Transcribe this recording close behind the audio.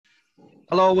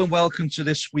Hello and welcome to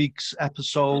this week's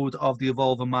episode of the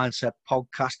Evolving Mindset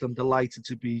podcast. I'm delighted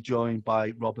to be joined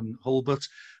by Robin Hulbert.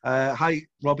 Hi,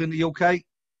 Robin, are you okay?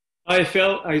 Hi,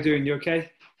 Phil. How you doing? You okay?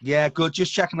 Yeah, good.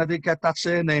 Just checking I did get that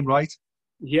surname right.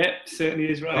 Yeah, certainly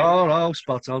is right. Oh,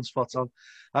 spot on, spot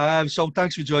on. So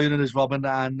thanks for joining us, Robin.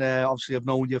 And obviously I've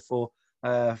known you for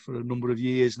a number of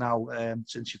years now,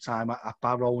 since your time at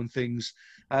Barrow and things.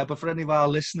 But for any of our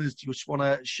listeners, do you just want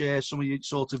to share some of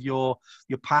your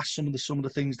past, some of the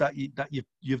things that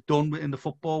you've done in the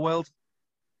football world?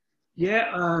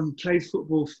 Yeah, played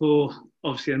football for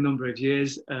obviously a number of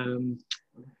years. One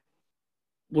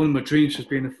of my dreams was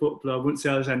being a footballer. I wouldn't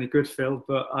say I was any good, Phil,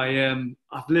 but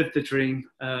I've lived the dream.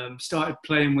 Started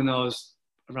playing when I was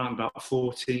around about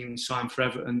 14, signed for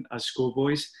Everton as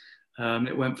schoolboys.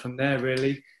 It went from there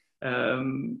really.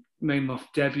 Made my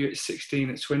debut at 16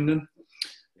 at Swindon,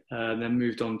 then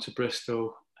moved on to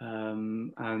Bristol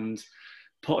and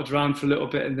potted around for a little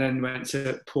bit, and then went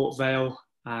to Port Vale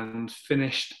and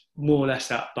finished more or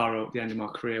less at Barrow at the end of my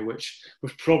career, which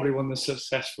was probably one of the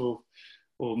successful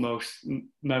or most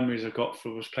memories I got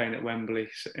for was playing at Wembley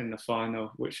in the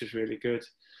final, which was really good.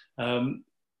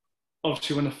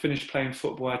 Obviously, when I finished playing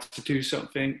football, I had to do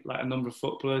something like a number of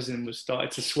footballers and was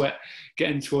started to sweat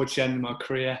getting towards the end of my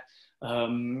career.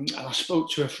 And I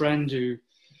spoke to a friend who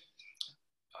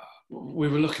we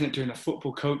were looking at doing a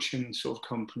football coaching sort of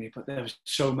company, but there was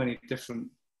so many different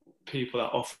people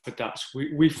that offered that. So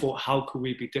we thought, how could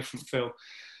we be different, Phil?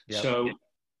 Yep. So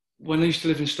when I used to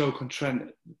live in Stoke-on-Trent,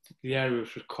 the area was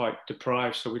quite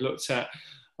deprived. So we looked at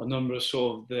a number of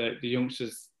sort of the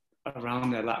youngsters around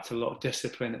there lacked a lot of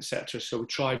discipline, etc. So we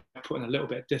tried putting a little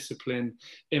bit of discipline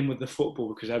in with the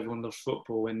football because everyone loves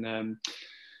football. And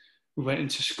we went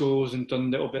into schools and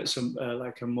done little bits of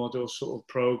like a model sort of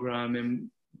programming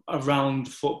around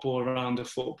football, around a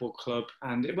football club,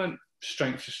 and it went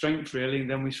strength to strength really. And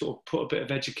then we sort of put a bit of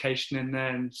education in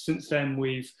there, and since then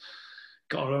we've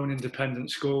got our own independent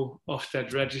school,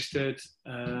 Ofsted registered,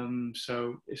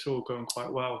 so it's all going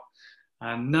quite well.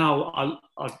 And now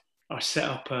I set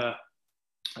up a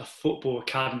football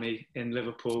academy in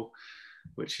Liverpool,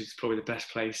 which is probably the best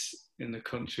place in the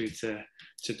country to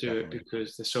do it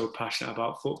because they're so passionate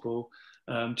about football,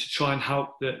 to try and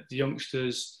help the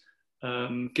youngsters,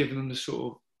 giving them the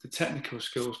sort of the technical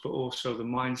skills, but also the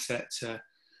mindset to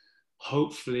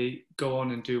hopefully go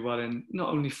on and do well in not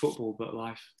only football but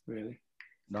life, really.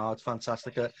 No, it's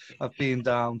fantastic. I've been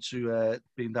down to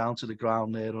the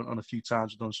ground there on a few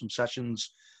times. I've done some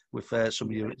sessions with some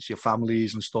of your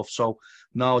families and stuff. So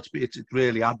no, it's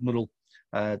really admirable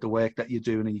the work that you're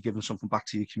doing, and you're giving something back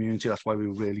to your community. That's why we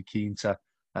were really keen to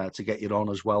get you on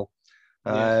as well.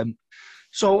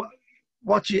 So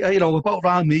what you know about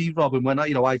around me, Robin? When I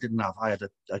had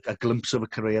a glimpse of a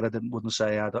career. Wouldn't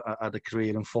say I had a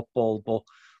career in football,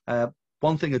 but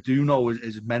one thing I do know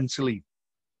is mentally,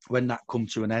 when that come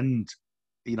to an end,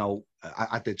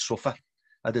 I did suffer.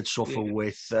 I did suffer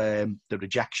with the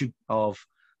rejection of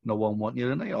no one wanting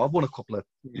you. And I've won a couple of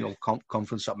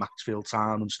conference at Maxfield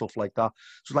Town and stuff like that.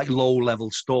 So like low level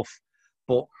stuff.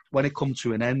 But when it come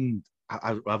to an end,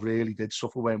 I really did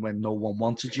suffer when no one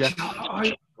wanted you.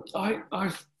 I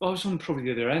was on probably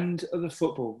the other end of the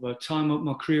football. By the time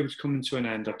my career was coming to an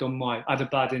end, I had a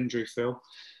bad injury, Phil.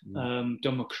 Done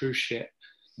my cruise ship.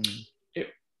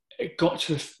 It got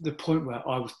to the point where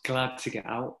I was glad to get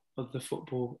out of the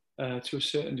football to a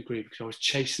certain degree, because I was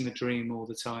chasing the dream all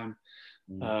the time.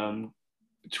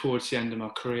 Towards the end of my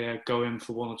career, going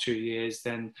for 1 or 2 years,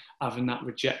 then having that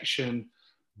rejection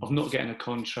of not getting a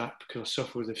contract because I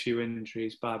suffered with a few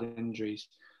injuries, bad injuries.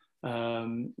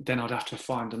 Then I'd have to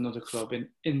find another club.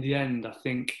 In the end, I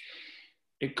think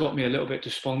it got me a little bit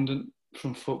despondent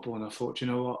from football, and I thought, you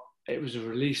know what, it was a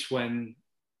release when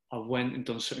I went and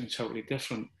done something totally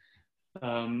different.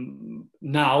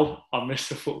 Now I miss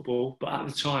the football, but at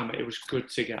the time it was good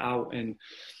to get out. And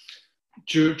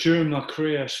during my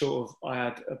career, I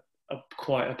had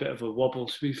quite a bit of a wobble,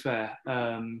 to be fair.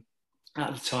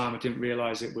 At the time, I didn't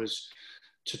realise it was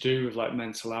to do with like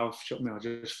mental health. I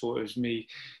just thought it was me.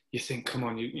 You think, come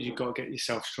on, you got to get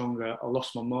yourself stronger. I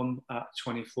lost my mum at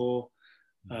 24.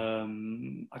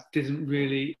 I didn't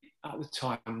really at the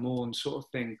time mourn sort of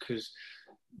thing, because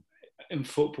in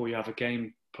football you have a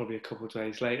game probably a couple of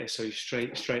days later, so you're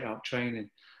straight out training.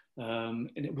 And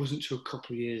it wasn't until a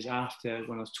couple of years after,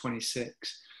 when I was 26,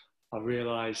 I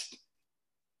realised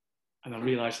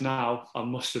now I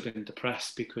must have been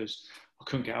depressed because I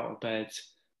couldn't get out of bed.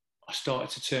 I started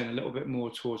to turn a little bit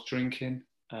more towards drinking,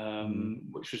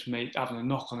 which was having a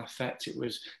knock-on effect. It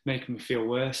was making me feel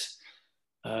worse.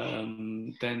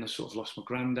 Then I sort of lost my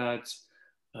granddad,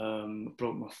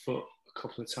 broke my foot a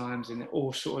couple of times, and it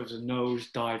all sort of a nose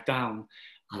dive down.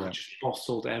 I just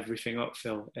bottled everything up,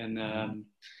 Phil, and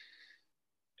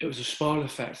it was a spiral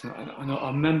effect. And I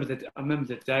remember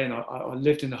the day, and I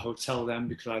lived in a hotel then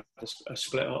because I had a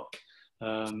split up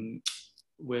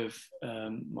with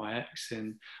my ex,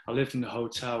 and I lived in the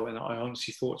hotel, and I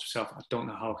honestly thought to myself, I don't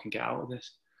know how I can get out of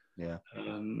this. Yeah.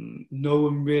 No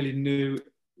one really knew,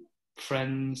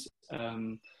 friends,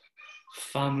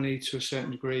 family to a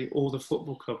certain degree, all the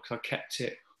football club, because I kept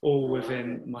it all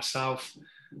within myself,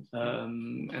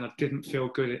 and I didn't feel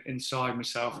good inside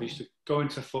myself. I used to go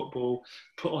into football,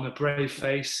 put on a brave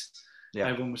face. Yeah.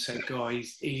 Everyone would say, God,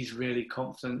 he's really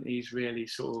confident, he's really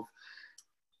sort of,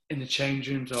 in the change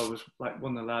rooms, I was like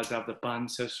one of the lads that have the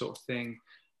banter sort of thing.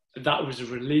 That was a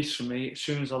release for me. As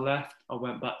soon as I left, I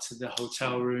went back to the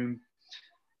hotel room.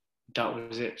 That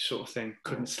was it, sort of thing.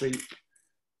 Couldn't sleep.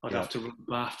 I'd have to run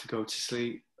bath to go to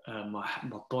sleep. My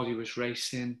body was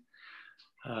racing.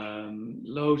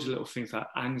 Loads of little things like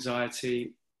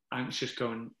anxiety, anxious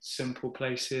going simple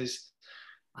places.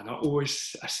 And I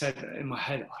said in my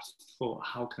head, I thought,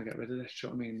 how can I get rid of this? Do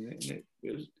you know what I mean?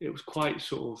 It was quite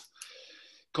sort of,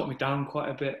 got me down quite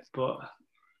a bit, but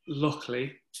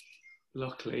luckily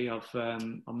I've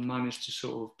managed to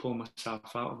sort of pull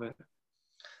myself out of it.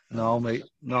 No, mate.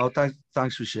 No,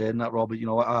 thanks for sharing that, Robert. You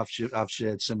know, I've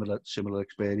shared similar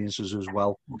experiences as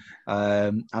well,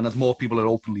 and as more people are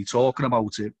openly talking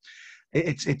about it,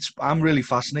 it's I'm really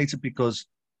fascinated because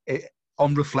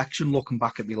on reflection, looking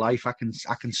back at my life, I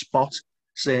can spot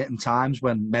certain times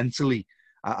when mentally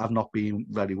I've not been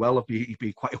very well. I've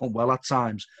been quite unwell at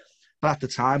times. But at the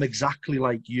time, exactly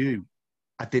like you,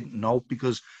 I didn't know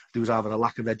because there was either a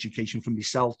lack of education from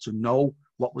myself to know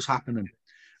what was happening.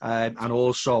 And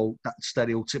also that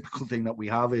stereotypical thing that we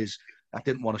have is I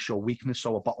didn't want to show weakness,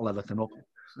 so I bottle everything up.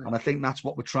 And I think that's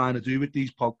what we're trying to do with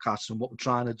these podcasts and what we're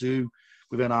trying to do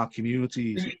within our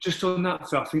communities. Just on that,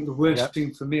 so I think the worst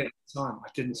thing for me at the time, I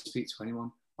didn't speak to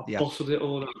anyone. I bottled it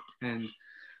all up, and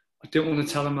I didn't want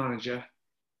to tell a manager.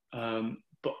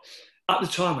 But at the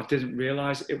time, I didn't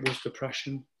realise it was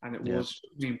depression, and it was.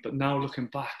 I mean, but now looking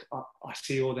back, I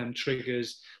see all them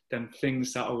triggers, them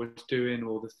things that I was doing,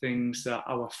 or the things that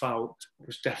I felt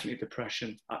was definitely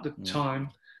depression. At the time,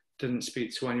 didn't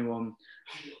speak to anyone.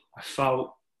 I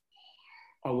felt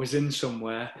I was in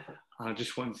somewhere, and I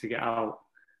just wanted to get out.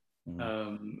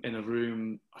 In a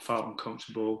room, I felt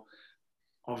uncomfortable.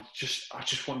 I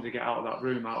just wanted to get out of that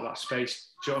room, out of that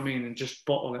space. Do you know what I mean? And just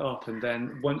bottle it up. And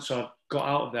then once I got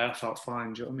out of there, I felt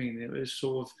fine. Do you know what I mean? It was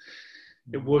sort of,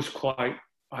 it was quite,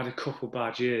 I had a couple of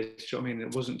bad years. Do you know what I mean?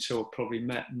 It wasn't until I probably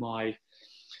met my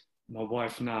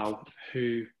wife now,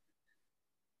 who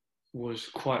was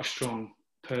quite a strong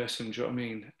person. Do you know what I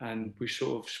mean? And we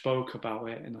sort of spoke about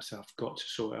it, and I said, I've got to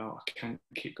sort it out. I can't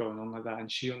keep going on like that.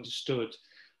 And she understood.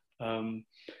 And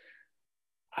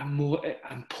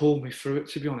pull me through it,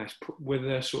 to be honest, with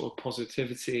a sort of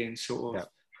positivity and sort of,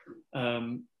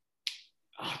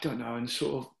 I don't know, and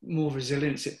sort of more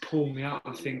resilience. It pulled me out.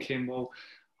 I'm thinking, well,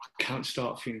 I can't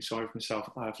start feeling sorry for myself.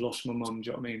 I've lost my mum,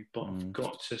 do you know what I mean? But I've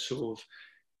got to sort of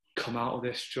come out of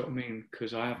this, do you know what I mean?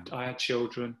 Because I had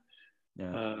children,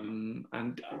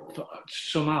 and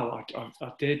somehow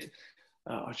I did.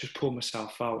 I just pulled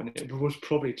myself out, and it was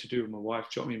probably to do with my wife,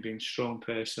 do you know what I mean, being a strong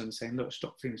person, saying, look,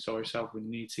 stop feeling sorry for yourself, we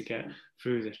need to get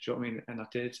through this, do you know what I mean? And I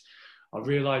did. I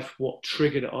realised what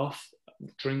triggered it off,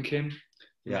 drinking,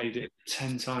 made it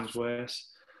 10 times worse.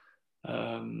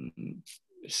 It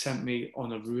sent me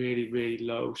on a really, really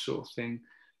low sort of thing,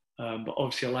 but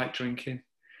obviously I like drinking,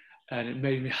 and it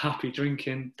made me happy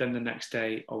drinking. Then the next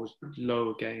day I was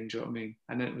low again, do you know what I mean?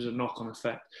 And then it was a knock-on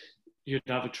effect. You'd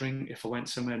have a drink if I went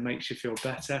somewhere and makes you feel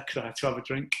better because I had to have a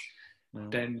drink.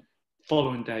 Then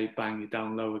following day, bang, you're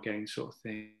down low again, sort of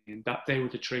thing. And that they were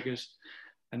the triggers.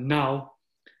 And now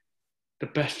the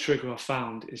best trigger I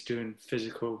found is doing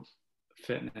physical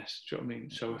fitness. Do you know what I mean?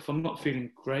 So if I'm not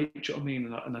feeling great, do you know what I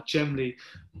mean? And I generally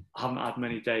haven't had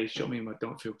many days, do you know what I mean, where I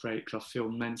don't feel great because I feel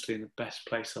mentally in the best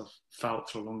place I've felt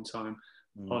for a long time.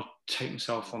 I'll take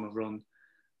myself on a run.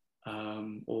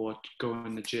 Or go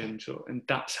in the gym, and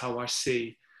that's how I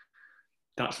see.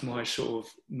 That's my sort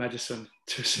of medicine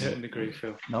to a certain degree,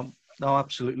 Phil. No,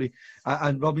 absolutely.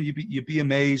 And Robert, you'd be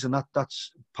amazed, and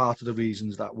that's part of the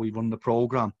reasons that we run the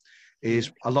program.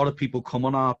 Is a lot of people come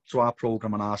on to our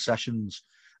program and our sessions,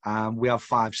 and we have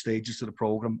 5 stages to the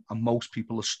program, and most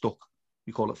people are stuck.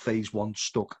 We call it phase 1,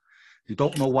 stuck. They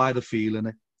don't know why they're feeling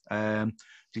it.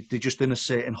 They're just in a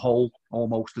certain hole,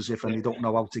 almost as if, and they don't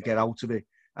know how to get out of it.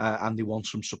 And they want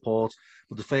some support.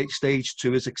 But the stage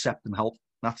 2 is accept and help.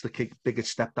 That's the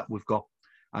biggest step that we've got.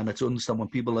 And to understand when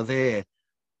people are there,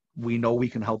 we know we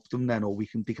can help them then, or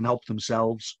they can help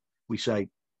themselves, we say.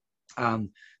 And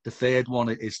the third one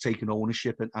is taking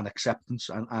ownership and acceptance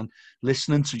and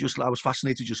listening to I was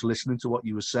fascinated just listening to what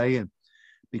you were saying,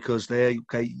 because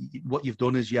what you've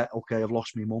done is, I've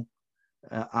lost my mum.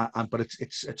 But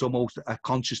it's almost a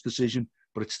conscious decision,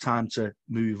 but it's time to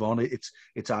move on. It's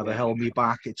either held me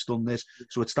back, it's done this.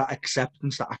 So it's that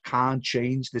acceptance that I can't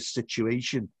change this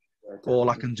situation. All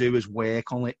I can do is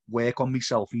work on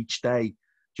myself each day,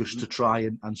 just to try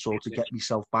and sort of get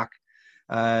myself back.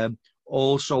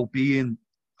 Also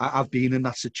I've been in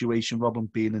that situation, Robin,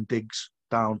 being in digs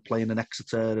down, playing in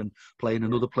Exeter and playing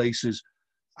in other places.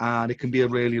 And it can be a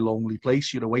really lonely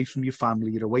place. You're away from your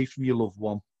family, you're away from your loved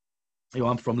one.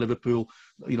 I'm from Liverpool,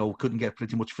 couldn't get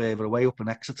pretty much further away up in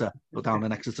Exeter, or down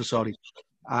in Exeter, sorry.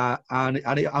 And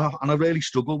I really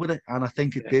struggled with it. And I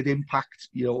think it did impact,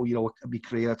 my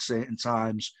career at certain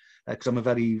times, because I'm a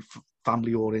very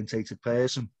family-orientated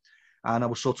person. And I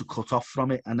was sort of cut off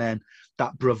from it. And then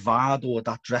that bravado of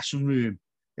that dressing room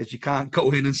is you can't go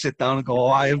in and sit down and go,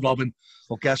 I am Robin.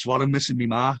 Well, guess what? I'm missing me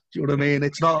ma. Do you know what I mean?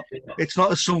 It's not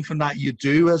something that you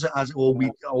do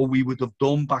or we would have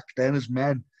done back then as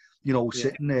men.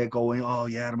 Sitting there going, oh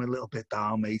yeah, I'm a little bit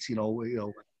down, mate.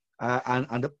 And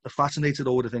the fascinating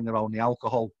older thing around the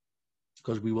alcohol,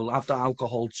 because we will have the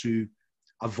alcohol to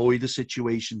avoid the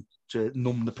situation, to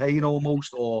numb the pain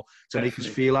almost, or to make us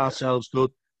feel ourselves good.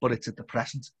 But it's a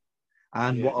depressant,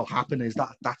 and what will happen is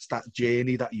that's that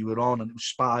journey that you were on, and it was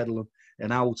spiraling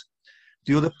and out.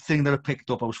 The other thing that I picked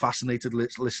up, I was fascinated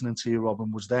listening to you,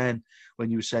 Robin, was then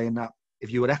when you were saying that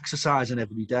if you were exercising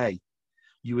every day,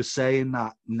 you were saying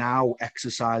that now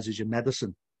exercise is your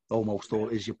medicine, almost,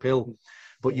 or is your pill.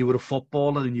 But you were a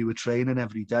footballer and you were training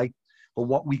every day. But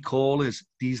what we call is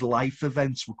these life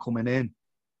events were coming in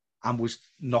and was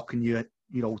knocking you,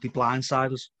 the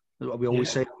blindside us. We always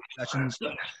say sessions.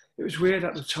 It was weird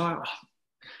at the time.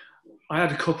 I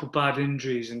had a couple of bad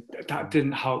injuries and that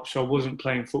didn't help. So I wasn't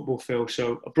playing football, Phil.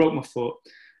 So I broke my foot.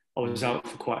 I was out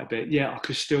for quite a bit. Yeah, I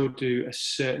could still do a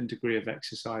certain degree of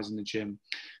exercise in the gym.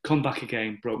 Come back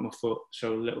again, broke my foot,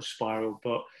 so a little spiral.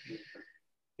 But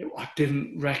I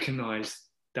didn't recognise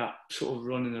that sort of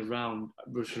running around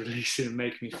was releasing and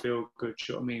making me feel good. Do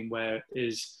you know what I mean? Where it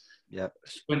is,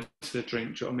 went to the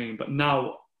drink. Do you know what I mean? But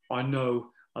now I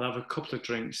know I'll have a couple of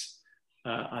drinks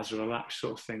as a relaxed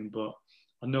sort of thing. But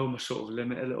I know my sort of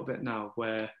limit a little bit now.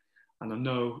 And I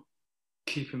know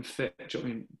keeping fit, do you know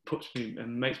what I mean, puts me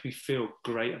and makes me feel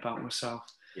great about myself.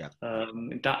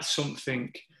 And that's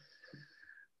something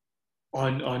I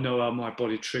know how my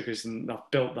body triggers, and I've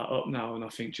built that up now. And I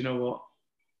think, do you know what?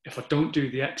 If I don't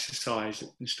do the exercise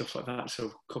and stuff like that, so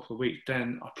a couple of weeks,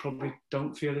 then I probably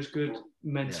don't feel as good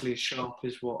mentally, as sharp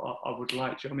as what I would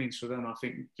like. Do you know what I mean? So then I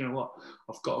think, you know what?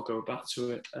 I've got to go back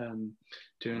to it,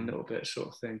 doing a little bit sort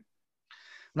of thing.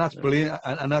 And that's brilliant,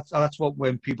 and that's what,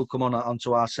 when people come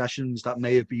onto our sessions that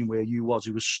may have been where you was,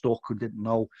 who was stuck and didn't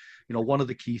know, one of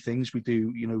the key things we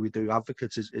do, we do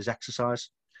advocates is exercise,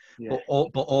 but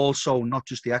also not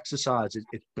just the exercise,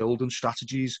 it's building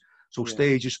strategies. So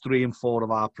stages 3 and 4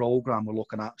 of our program, we're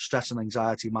looking at stress and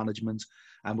anxiety management,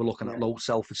 and we're looking at low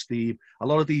self-esteem. A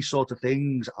lot of these sort of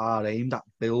things are aimed at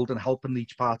building, helping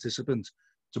each participant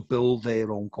to build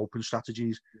their own coping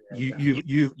strategies.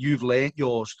 You've learnt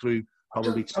yours through. I've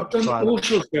done sort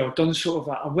of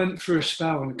that. I went through a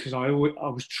spell because I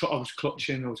was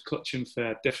clutching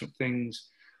for different things,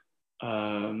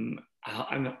 and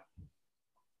at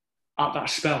that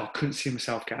spell I couldn't see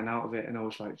myself getting out of it, and I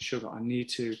was like, sugar, I need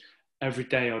to. Every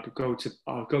day I'd go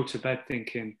to bed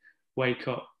thinking, wake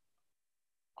up,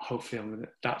 hopefully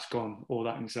that's gone, all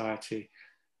that anxiety,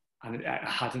 and it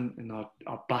hadn't, and I'd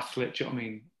battle it. Do you know what I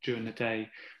mean? During the day,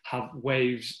 have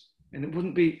waves, and it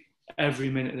wouldn't be every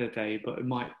minute of the day, but it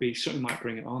might be something might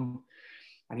bring it on,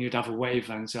 and you'd have a wave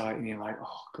of anxiety, and you're like,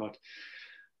 oh God,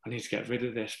 I need to get rid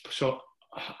of this. So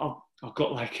I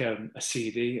got like a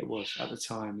CD, it was at the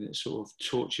time, and it sort of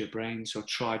taught your brain. So I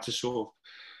tried to sort of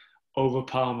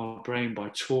overpower my brain by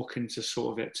talking to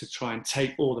sort of it, to try and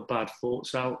take all the bad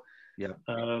thoughts out.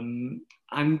 And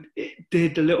it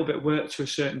did a little bit work to a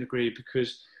certain degree,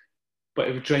 but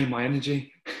it would drain my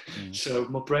energy. So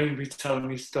my brain would be telling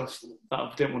me stuff that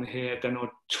I didn't want to hear. Then I'd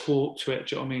talk to it,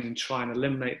 do you know what I mean, and try and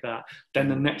eliminate that. Then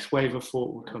the next wave of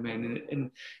thought would come in,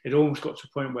 and it almost got to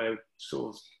a point where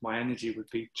sort of my energy would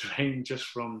be drained just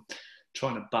from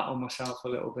trying to battle myself a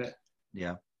little bit.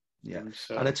 And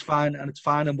it's fine,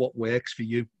 and what works for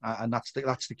you, and that's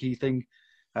the key thing.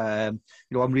 I'm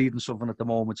reading something at the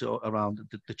moment around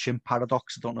the chimp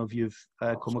paradox. I don't know if you've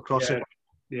come across it.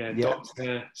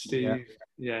 Dr. Steve.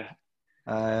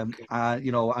 And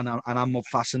I'm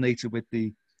fascinated with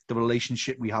the the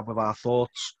relationship we have with our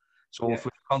thoughts. So Yeah. if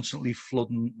we're constantly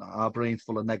flooding our brain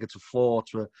full of negative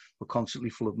thoughts, we're constantly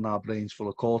flooding our brains full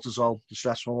of cortisol, the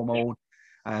stress hormone.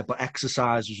 But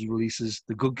exercise releases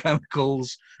the good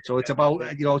chemicals. So it's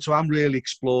about, you know, so I'm really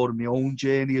exploring my own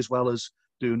journey as well as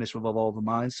doing this with Evolving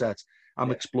Mindset.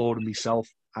 I'm exploring myself.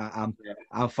 I'm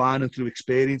finding through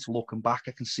experience, looking back,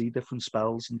 I can see different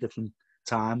spells and different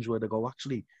times where they go,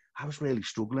 actually, I was really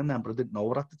struggling then, but I didn't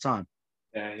know it at the time.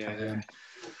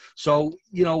 So,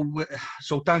 you know,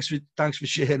 so thanks for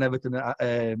sharing everything. That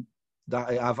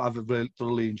I've really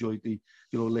thoroughly enjoyed the,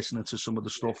 you know, listening to some of the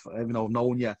stuff. You know,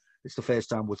 knowing you, it's the first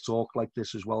time we've talked like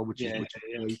this as well, which is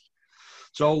great.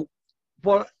 So,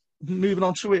 moving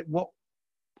on to it,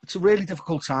 it's a really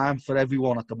difficult time for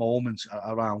everyone at the moment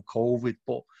around COVID,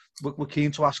 but we're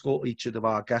keen to ask each of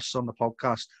our guests on the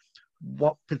podcast,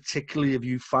 what particularly have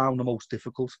you found the most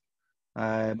difficult,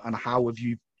 and how have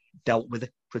you dealt with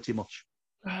it, pretty much?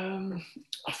 I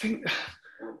think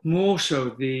more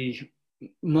so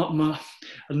not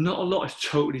a lot has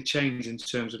totally changed in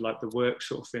terms of like the work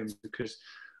sort of thing, because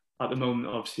at the moment,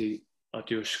 obviously, I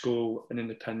do an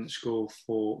independent school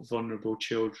for vulnerable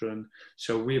children.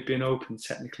 So we've been open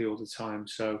technically all the time.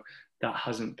 So that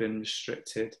hasn't been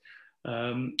restricted.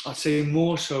 I'd say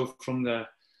more so from the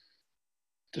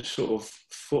sort of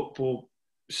football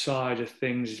side of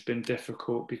things has been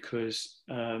difficult, because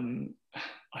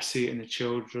I see it in the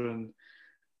children,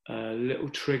 little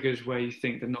triggers where you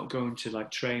think they're not going to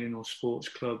like training or sports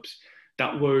clubs.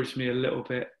 That worries me a little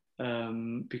bit,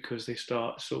 because they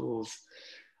start sort of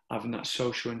having that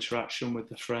social interaction with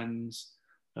the friends.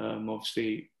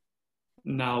 Obviously,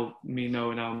 now me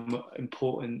knowing how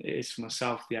important it is for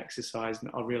myself, the exercise, and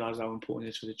I realise how important it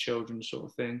is for the children, sort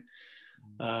of thing.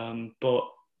 But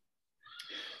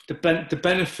the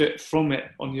benefit from it,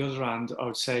 on the other hand, I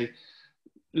would say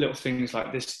little things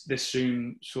like this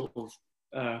Zoom sort of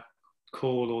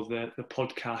call, or the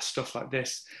podcast, stuff like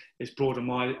this, is broadened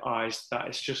my eyes that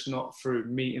it's just not through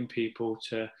meeting people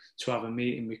to have a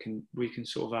meeting. We can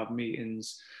sort of have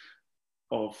meetings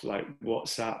of like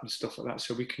WhatsApp and stuff like that,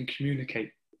 so we can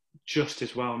communicate just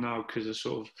as well now, because of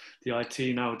sort of the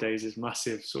IT nowadays is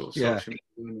massive sort of social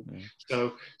media.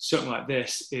 So something like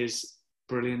this is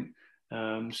brilliant.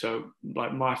 So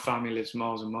like my family lives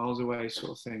miles and miles away,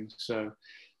 sort of thing, so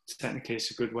technically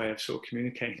it's a good way of sort of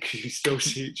communicating, because you still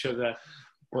see each other,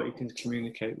 but you can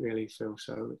communicate really, Phil.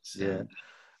 So it's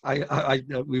I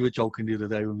we were joking the other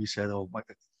day when we said, oh my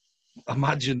God,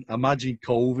 imagine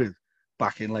COVID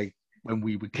back in like when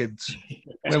we were kids,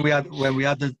 when we had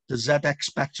the ZX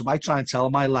Spectrum. I try and tell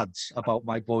my lads about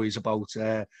my boys about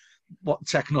what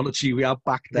technology we had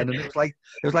back then, and it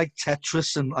was like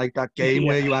Tetris and like that game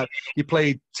where you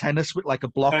played tennis with like a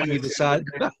block on either side.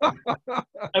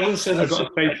 Everyone says I've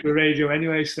got a face for radio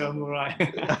anyway, so I'm all right.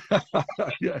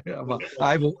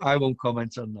 I won't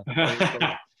comment on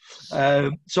that.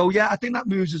 So yeah, I think that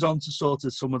moves us on to sort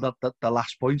of some of the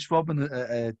last points,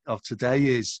 Robin, of today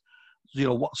is, you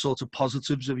know, what sort of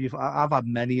positives have you? I've had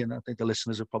many, and I think the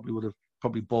listeners are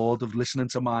probably bored of listening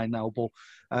to mine now. But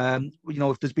you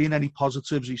know, if there's been any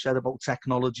positives, you said about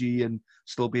technology and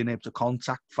still being able to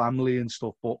contact family and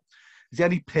stuff. But is there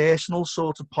any personal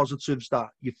sort of positives that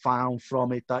you found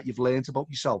from it that you've learned about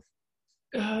yourself?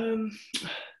 I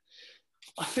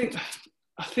think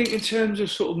in terms of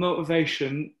sort of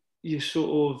motivation, you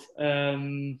sort of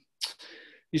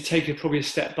you take it probably a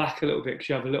step back a little bit, because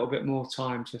you have a little bit more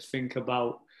time to think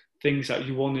about things that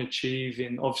you want to achieve.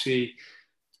 And obviously,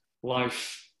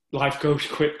 life goes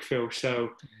quick, Phil.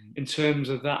 So in terms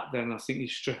of that, then I think you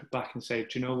strip it back and say,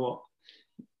 do you know what?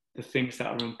 The things that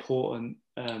are important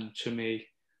to me,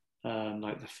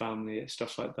 like the family and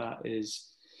stuff like that,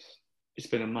 it's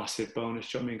been a massive bonus.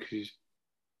 Do you know what I mean? Because you've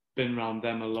been around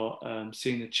them a lot,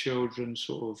 seeing the children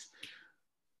sort of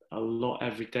a lot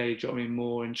every day, do you know what I mean,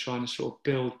 more, and trying to sort of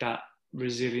build that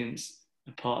resilience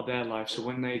a part of their life. So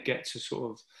when they get to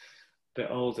sort of a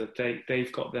bit older,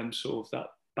 they've got them sort of that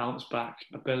bounce back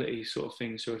ability sort of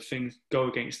thing. So if things go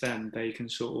against them, they can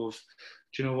sort of,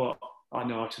 do you know what, I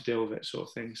know how to deal with it, sort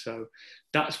of thing. So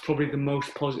that's probably the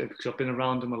most positive, because I've been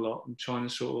around them a lot. I'm trying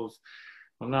to sort of,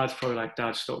 my lad's probably like,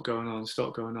 Dad, stop going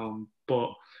on. But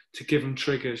to give them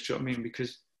triggers, do you know what I mean?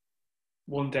 Because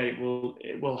one day it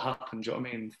will happen, do you know what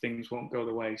I mean? Things won't go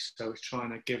the way. So it's trying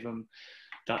to give them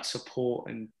that support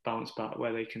and bounce back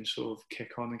where they can sort of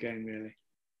kick on again, really.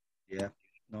 Yeah,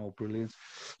 no, brilliant.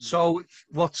 So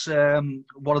what are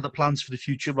the plans for the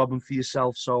future, Robin, for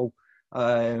yourself? So,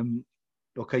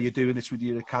 okay, you're doing this with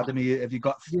your academy. Have you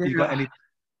got any?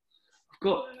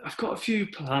 I've got a few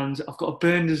plans. I've got a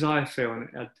burning desire, Phil,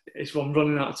 and it's I'm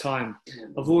running out of time.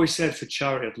 I've always said for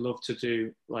charity, I'd love to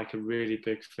do like a really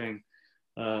big thing.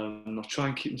 I'll try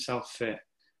and keep myself fit.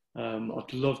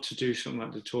 I'd love to do something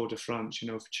like the Tour de France, you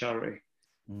know, for charity.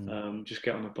 Just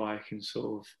get on a bike and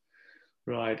sort of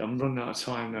ride. I'm running out of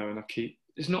time now, and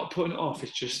it's not putting it off.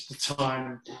 It's just the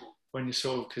time when you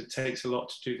sort of, because it takes a lot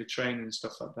to do the training and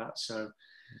stuff like that. So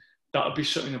that would be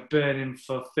something I'm burning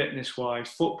for, fitness wise,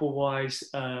 football wise,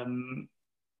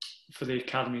 for the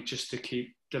academy, just to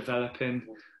keep developing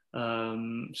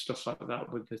stuff like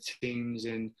that with the teams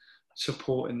and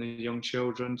supporting the young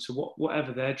children. So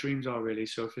whatever their dreams are, really.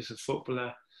 So if it's a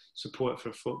footballer, support for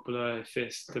a footballer. If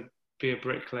it's to be a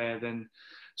bricklayer, then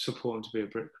support them to be a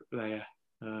bricklayer.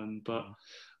 But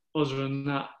other than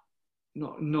that,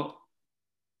 not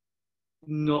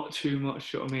too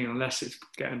much. You know what I mean? Unless it's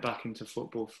getting back into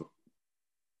football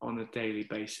on a daily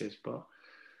basis. But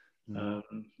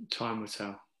time will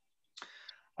tell.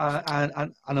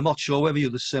 And I'm not sure whether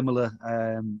you're similar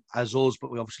as us,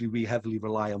 but we heavily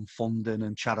rely on funding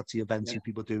and charity events and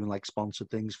people doing like sponsored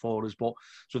things for us. But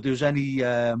so if there's any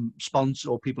sponsor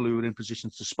or people who are in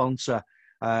positions to sponsor,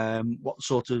 what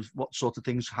sort of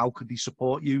things, how could they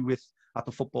support you with at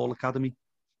the football academy?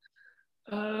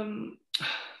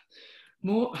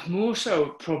 More so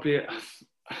probably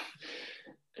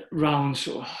around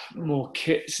sort of more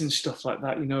kits and stuff like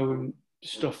that, you know, and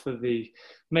stuff for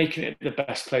making it the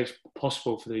best place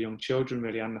possible for the young children,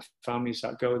 really, and the families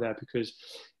that go there, because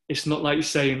it's not like you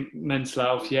say mental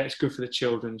health. Yeah, it's good for the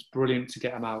children. It's brilliant to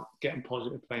get them out, get them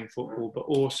positive playing football, but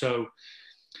also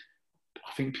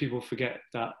I think people forget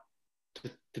that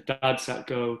the dads that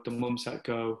go, the mums that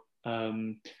go,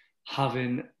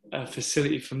 having a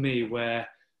facility for me where,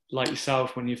 like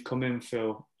yourself, when you've come in,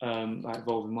 Phil, like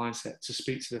Evolving Mindset, to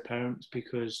speak to the parents,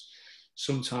 because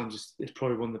sometimes it's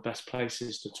probably one of the best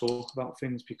places to talk about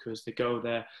things, because they go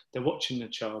there, they're watching the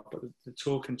child, but they're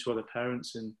talking to other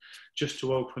parents, and just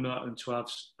to open up and to have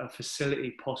a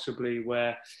facility possibly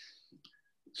where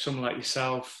someone like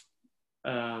yourself,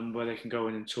 where they can go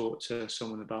in and talk to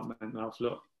someone about mental health.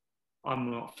 Look,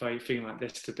 I'm not feeling like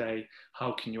this today.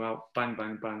 How can you help? Bang,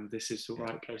 bang, bang. This is the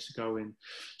right place to go in.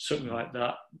 Something like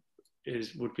that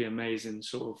would be amazing,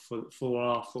 sort of for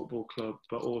our football club,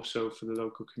 but also for the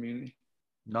local community.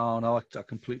 No, I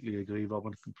completely agree,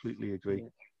 Robin. Completely agree.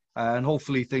 And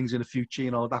hopefully things in the future,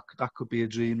 you know, that could be a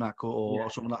dream, or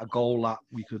something like a goal that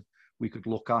we could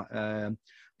look at.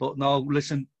 But no,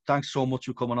 listen, thanks so much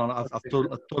for coming on. I've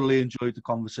totally enjoyed the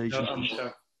conversation.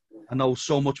 No, I know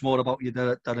so much more about you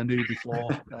that I knew before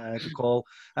the call,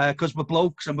 because we're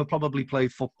blokes and we probably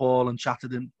played football and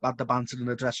chatted and had the banter in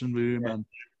the dressing room,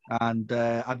 and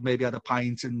I'd maybe had a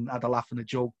pint and had a laugh and a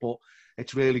joke. But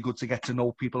it's really good to get to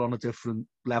know people on a different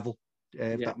level,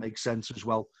 if that makes sense as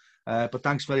well. But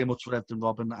thanks very much for everything,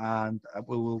 Robin, and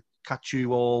we will catch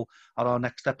you all at our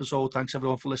next episode. Thanks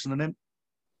everyone for listening in.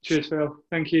 Cheers, Phil.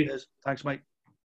 Thank you. Cheers. Thanks, mate.